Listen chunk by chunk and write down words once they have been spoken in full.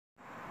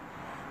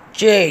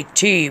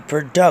JT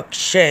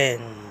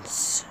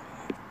Productions.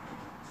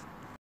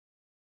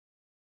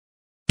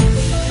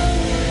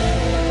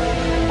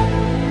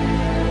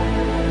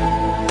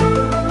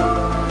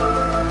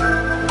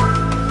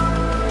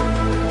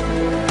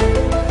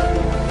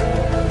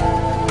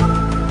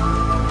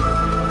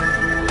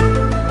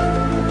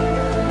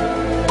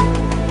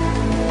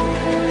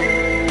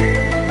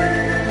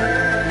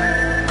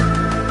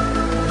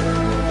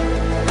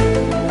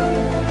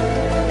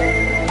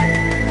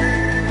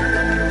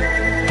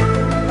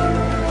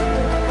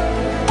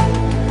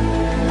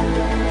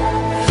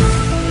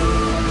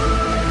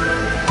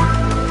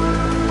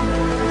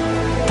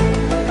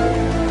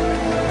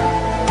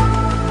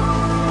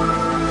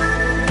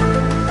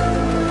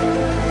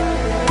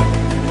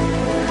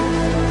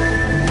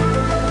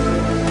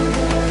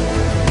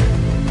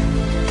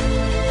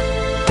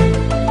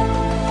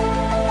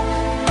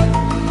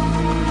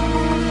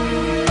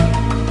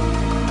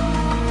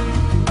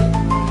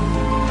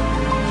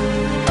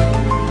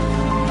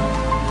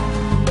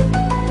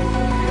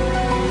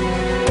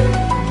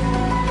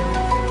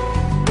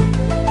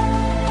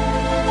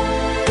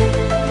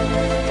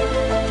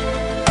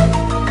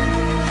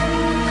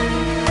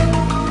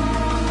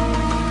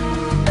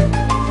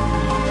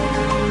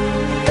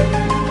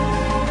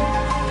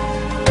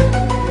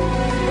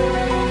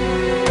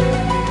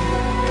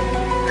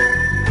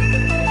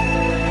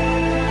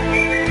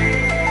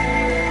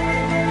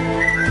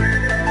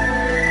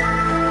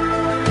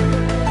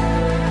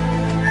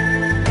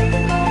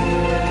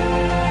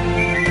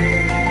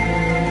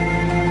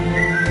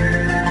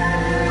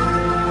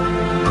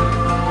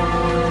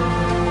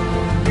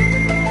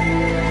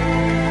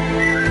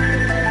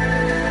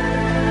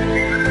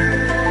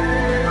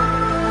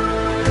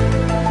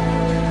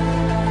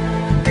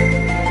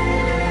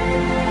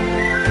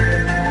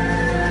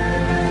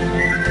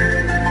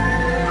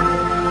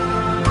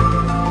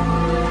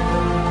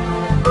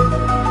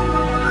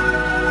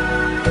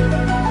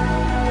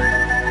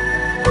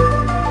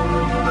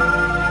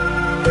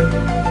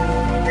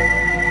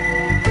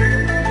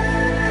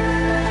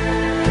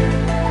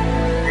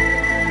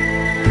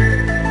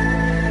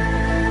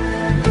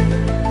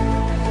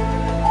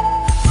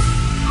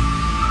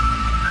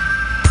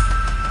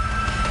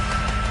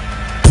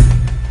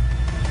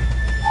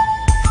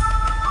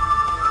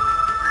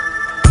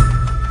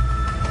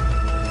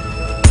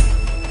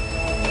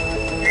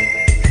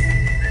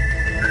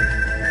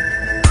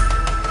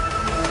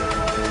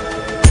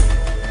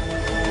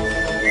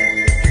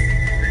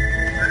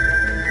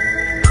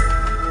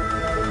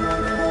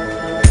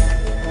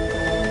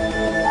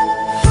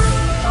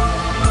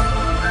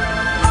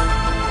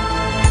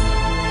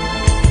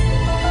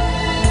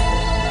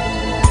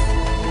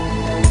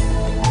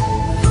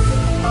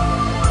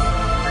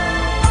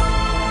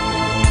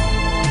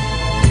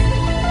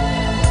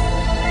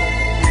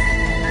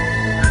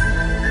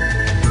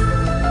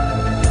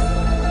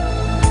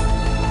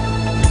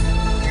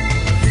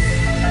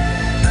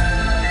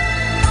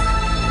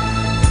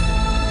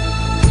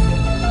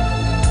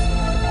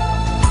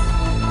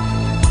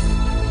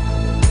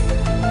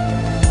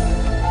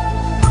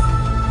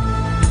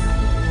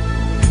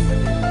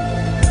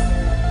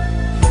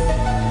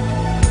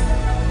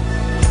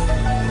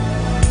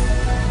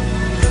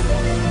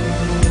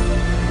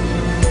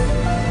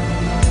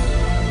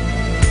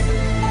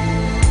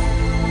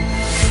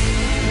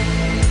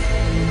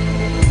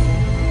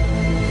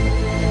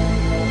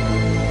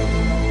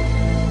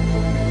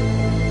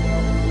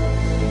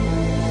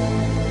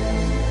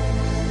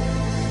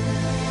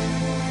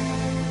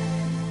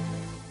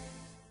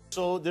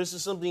 So this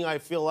is something I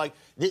feel like,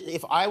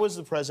 if I was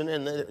the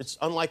president, and it's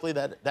unlikely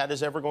that that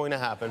is ever going to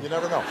happen. You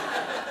never know.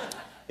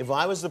 If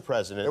I was the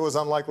president... It was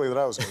unlikely that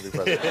I was going to be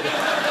president.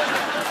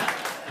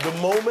 The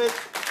moment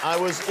I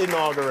was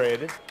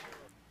inaugurated,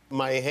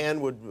 my hand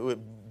would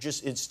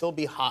just, it'd still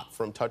be hot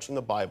from touching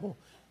the Bible,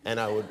 and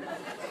I would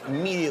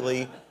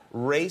immediately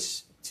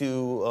race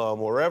to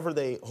wherever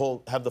they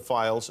have the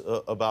files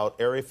about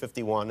Area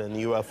 51 and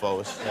the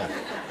UFOs,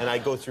 and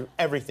I'd go through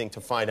everything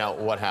to find out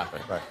what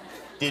happened. Right.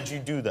 Did you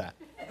do that?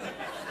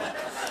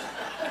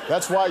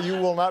 That's why you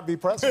will not be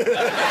president.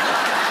 Because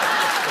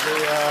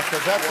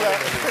that's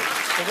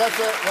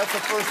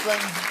the first thing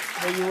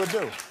that you would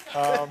do.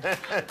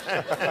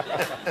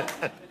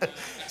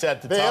 It's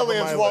at the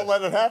aliens won't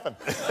let it happen.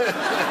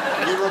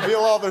 You reveal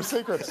all their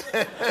secrets.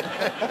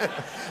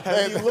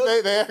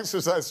 They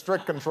exercise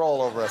strict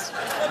control over us.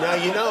 Now,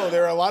 you know,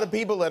 there are a lot of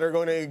people that are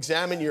going to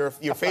examine your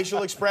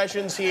facial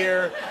expressions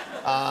here,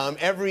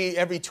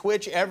 every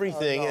twitch,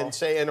 everything, and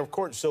say, and of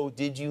course, so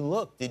did you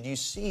look? Did you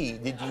see?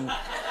 Did you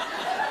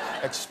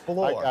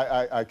explore?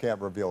 I can't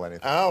reveal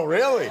anything. Oh,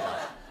 really?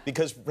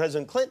 Because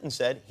President Clinton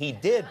said he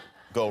did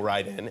go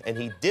right in, and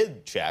he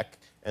did check,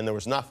 and there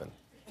was nothing.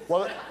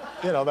 Well,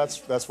 you know, that's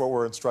what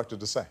we're instructed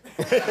to say.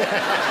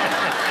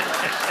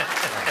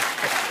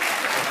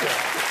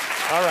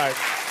 All right.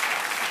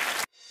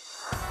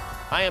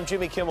 Hi, I'm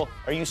Jimmy Kimmel.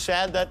 Are you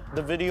sad that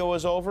the video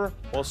is over?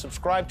 Well,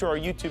 subscribe to our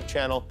YouTube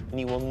channel, and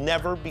you will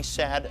never be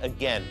sad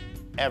again,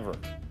 ever.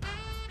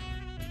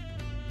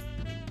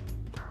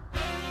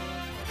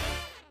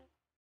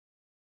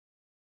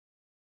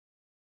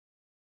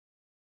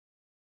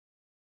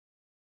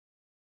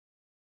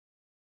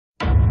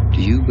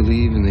 Do you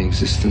believe in the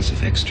existence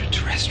of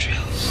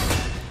extraterrestrials?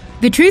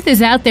 The truth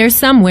is out there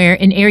somewhere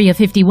in Area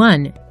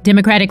 51.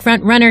 Democratic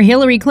frontrunner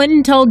Hillary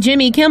Clinton told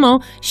Jimmy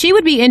Kimmel she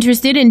would be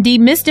interested in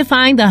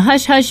demystifying the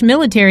hush-hush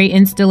military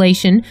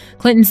installation.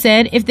 Clinton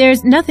said, "If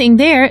there's nothing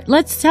there,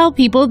 let's tell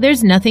people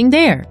there's nothing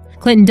there."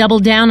 Clinton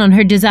doubled down on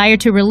her desire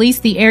to release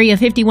the Area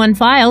 51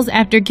 files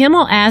after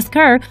Kimmel asked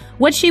her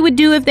what she would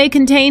do if they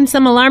contained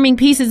some alarming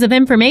pieces of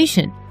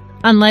information.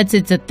 "Unless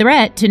it's a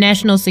threat to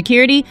national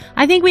security,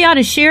 I think we ought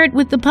to share it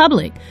with the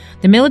public."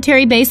 The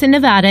military base in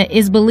Nevada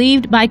is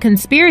believed by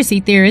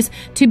conspiracy theorists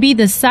to be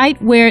the site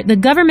where the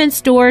government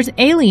stores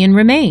alien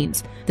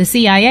remains. The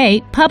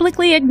CIA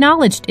publicly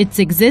acknowledged its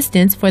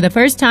existence for the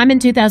first time in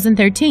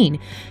 2013.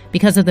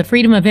 Because of the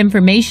Freedom of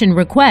Information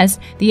request,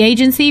 the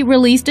agency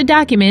released a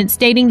document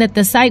stating that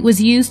the site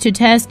was used to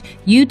test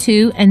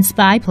U-2 and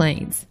spy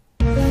planes.